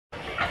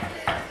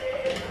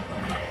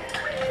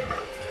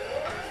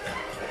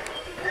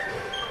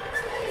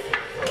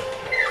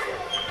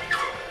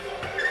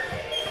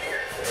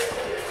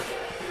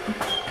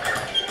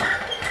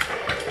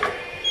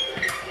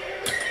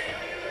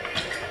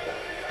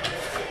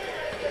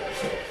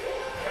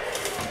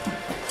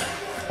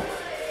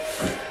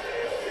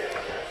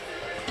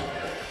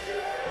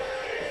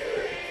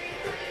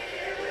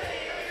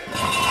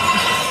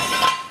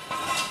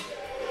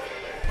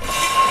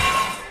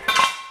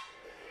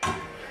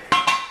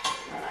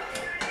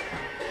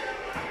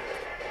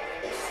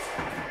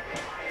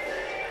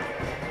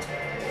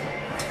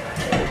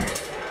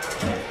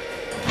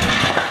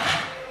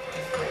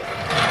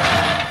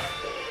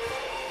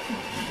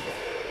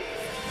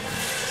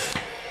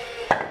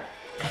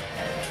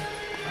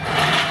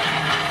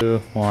2,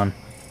 1.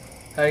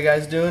 How you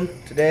guys doing?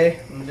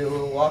 Today I'm gonna do a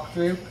little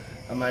walkthrough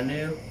of my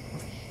new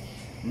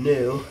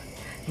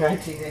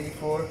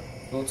 1984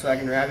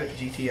 Volkswagen Rabbit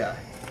GTI.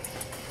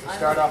 We'll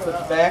start off with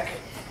the back.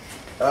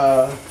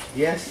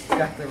 Yes,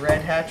 got the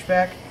red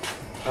hatchback,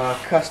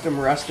 custom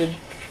rusted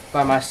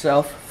by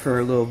myself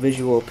for a little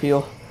visual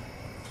appeal.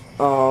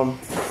 I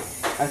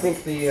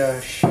think the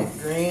shit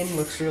green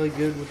looks really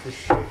good with the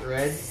shit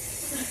red.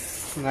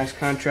 Nice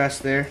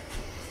contrast there.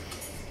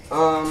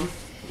 We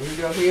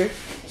go here.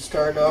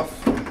 Start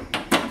off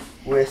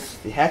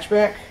with the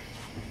hatchback.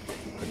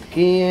 Put the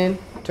key in,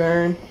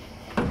 turn,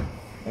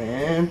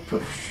 and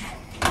push.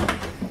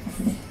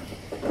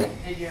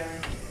 Hey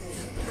guys.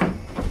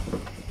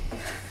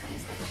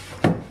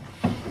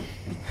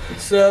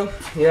 So,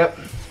 yep.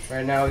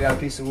 Right now we got a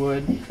piece of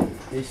wood.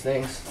 These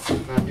things,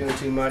 not doing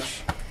too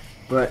much,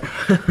 but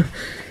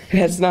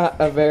it's not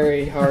a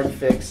very hard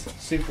fix.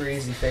 Super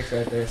easy fix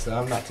right there, so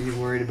I'm not too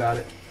worried about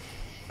it.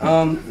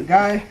 The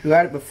guy who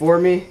had it before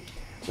me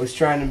was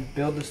trying to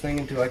build this thing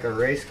into like a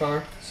race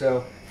car,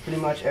 so pretty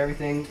much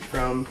everything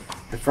from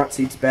the front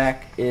seats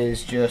back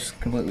is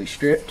just completely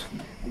stripped.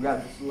 We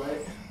got this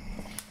light.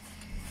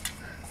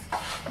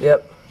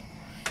 Yep.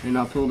 And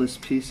I'll pull this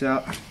piece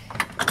out.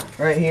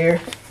 Right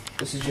here,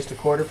 this is just a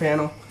quarter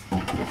panel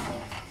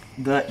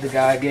that the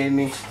guy gave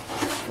me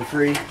for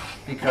free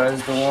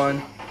because the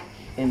one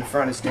in the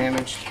front is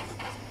damaged.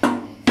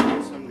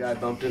 Some guy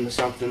bumped into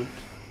something.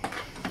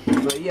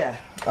 But yeah,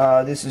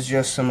 this is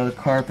just some of the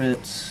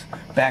carpets,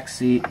 back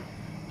seat,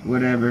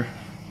 whatever.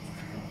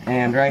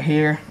 And right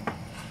here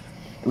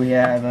we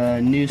have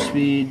a New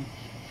Speed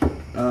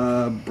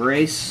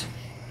brace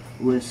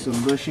with some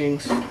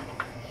bushings.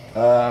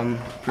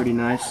 Pretty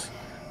nice.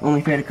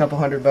 Only paid a couple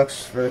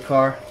 $100 for the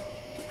car,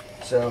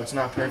 so it's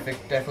not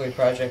perfect. Definitely a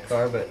project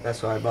car, but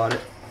that's why I bought it.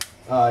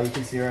 You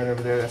can see right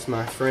over there, that's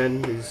my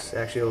friend who's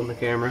actually holding the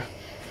camera.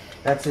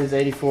 That's his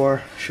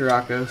 84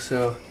 Scirocco,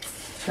 so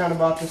kind of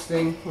bought this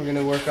thing. We're going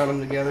to work on them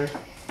together.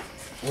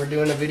 We're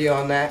doing a video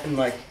on that in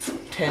like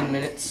 10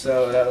 minutes,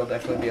 so that'll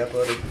definitely be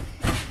uploaded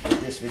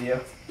with this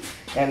video.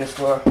 And this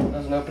door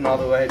doesn't open all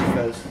the way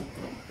because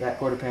that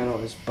quarter panel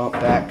is bumped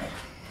back.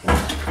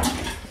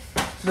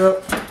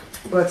 So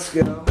let's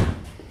go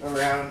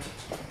around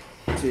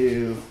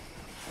to,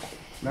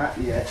 not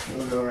yet,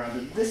 we'll go around to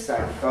this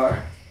side of the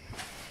car.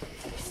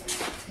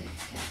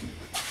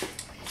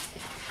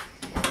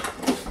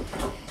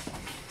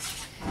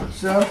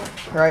 So,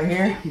 right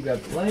here, you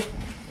got the light.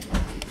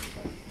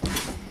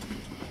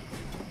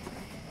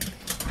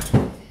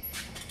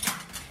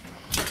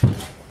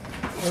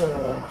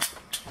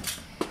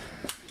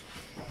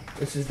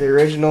 This is the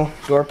original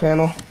door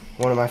panel.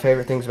 One of my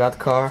favorite things about the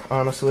car,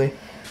 honestly.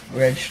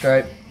 Red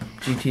stripe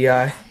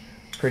GTI,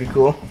 pretty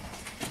cool.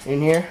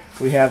 In here,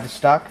 we have the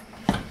stock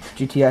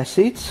GTI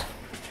seats.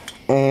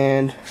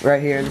 And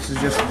right here, this is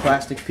just a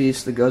plastic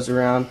piece that goes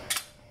around,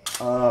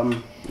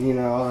 you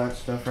know, all that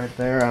stuff right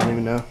there. I don't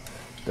even know.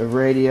 The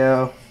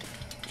radio,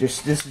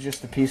 this is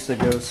just the piece that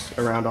goes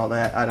around all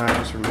that. I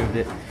just removed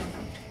it.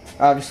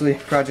 Obviously,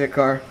 project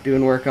car,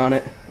 doing work on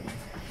it.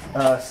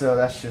 So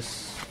that's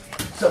just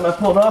something I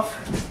pulled off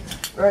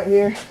right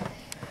here.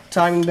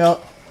 Timing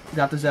belt,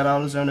 got this at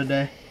AutoZone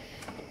today.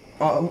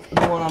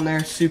 The one on there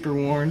is super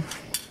worn,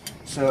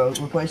 so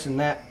replacing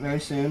that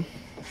very soon.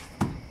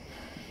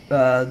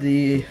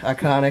 The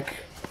iconic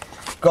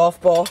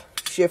golf ball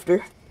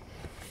shifter,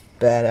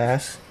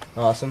 badass,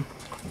 awesome.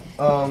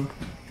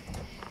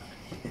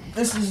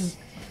 This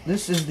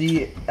is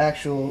the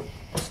actual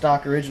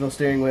stock original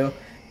steering wheel,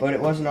 but it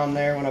wasn't on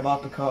there when I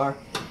bought the car.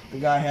 The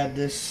guy had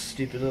this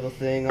stupid little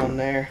thing on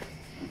there.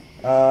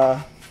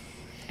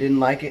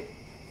 Didn't like it.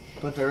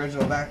 Put the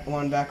original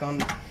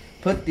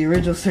Put the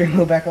original steering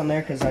wheel back on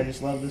there because I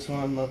just love this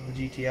one. Love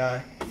the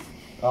GTI.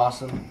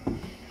 Awesome.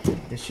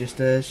 It's just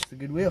a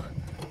good wheel.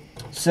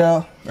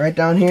 So right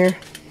down here,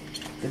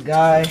 the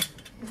guy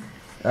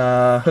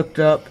hooked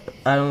up.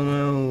 I don't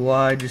know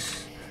why.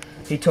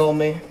 He told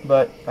me,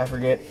 but I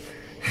forget.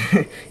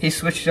 He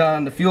switched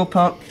on the fuel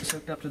pump. It's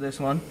hooked up to this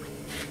one.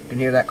 You can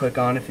hear that click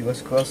on if you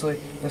listen closely.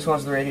 This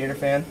one's the radiator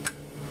fan.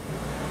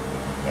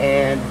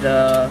 And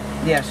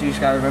yeah, so you just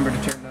gotta remember to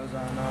turn those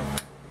on and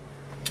off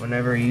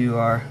whenever you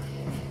are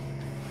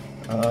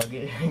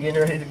getting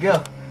ready to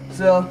go.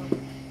 So,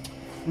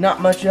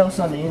 not much else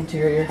on the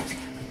interior.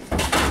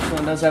 This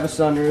one does have a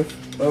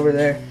sunroof over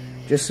there.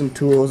 Just some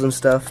tools and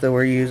stuff that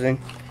we're using.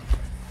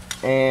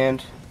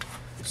 And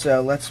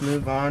so let's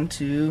move on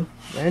to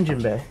the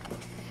engine bay.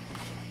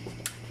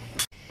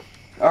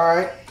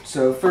 Alright,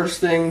 so first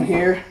thing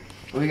here,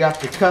 we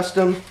got the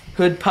custom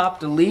hood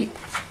popped Elite.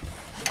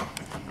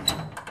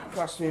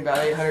 Cost me about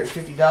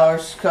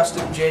 $850.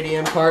 Custom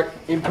JDM part,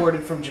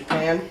 imported from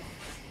Japan.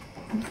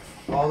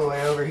 All the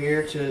way over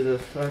here to the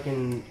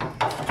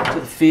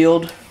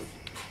field.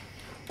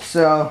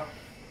 So,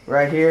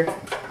 right here,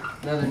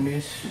 another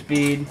New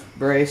Speed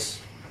brace.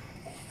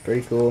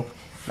 Pretty cool,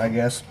 I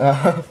guess.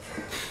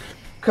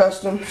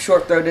 Custom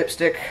short throw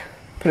dipstick.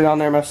 Put it on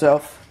there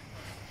myself.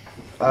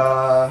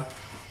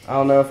 I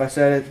don't know if I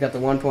said it. Got the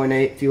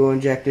 1.8 fuel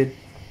injected.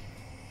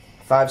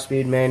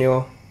 5-speed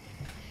manual.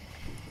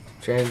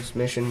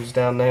 Transmission's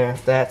down there.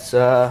 That's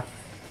you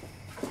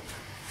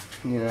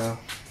know,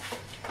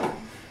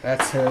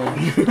 that's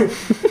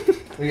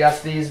we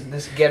got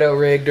this ghetto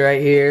rigged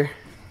right here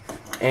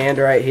and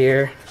right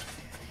here.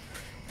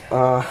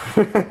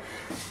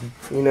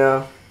 You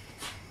know,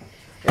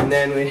 and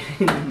then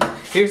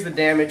here's the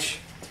damage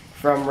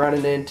from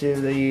running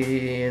into the,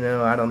 you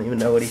know, I don't even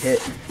know what he hit,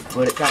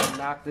 but it kind of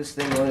knocked this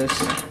thing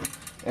loose,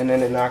 and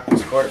then it knocked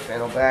this quarter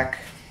panel back.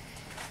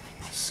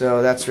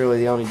 So that's really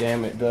the only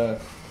damage, the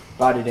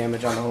body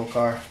damage on the whole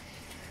car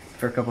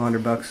for a couple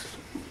 $100.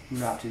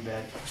 Not too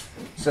bad.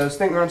 So this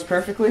thing runs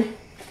perfectly.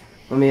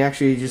 Let me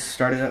actually just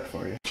start it up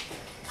for you.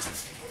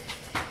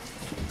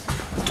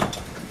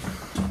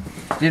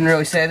 Didn't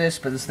really say this,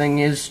 but this thing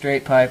is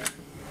straight pipe.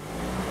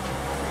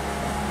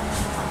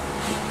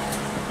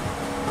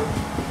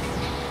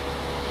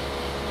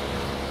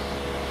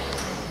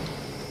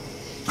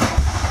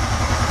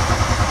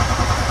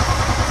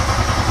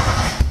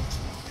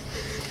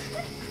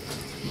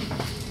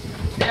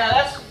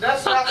 Yeah,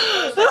 that's not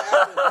supposed to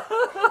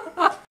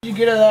happen. Did you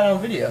get that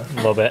on video? A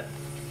little bit.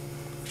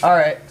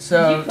 Alright,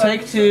 so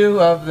take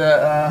 2 of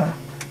the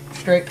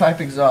straight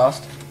pipe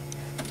exhaust.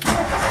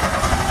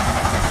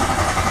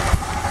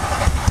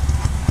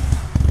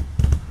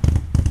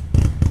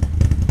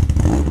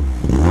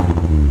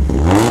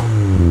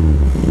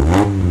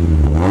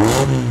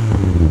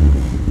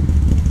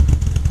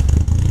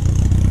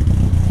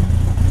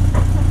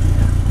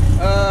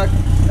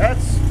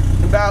 That's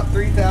about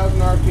 3,000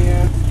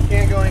 RPM.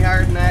 Can't go any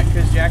higher than that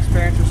because Jack's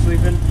parents are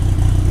sleeping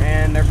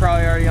and they're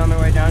probably already on their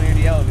way down here to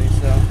yell at me,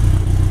 so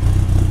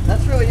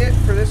that's really it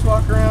for this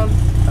walk around.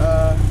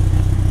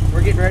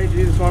 We're getting ready to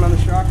do this one on the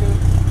shotgun,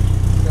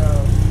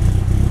 so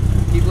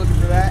keep looking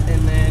for that,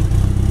 and then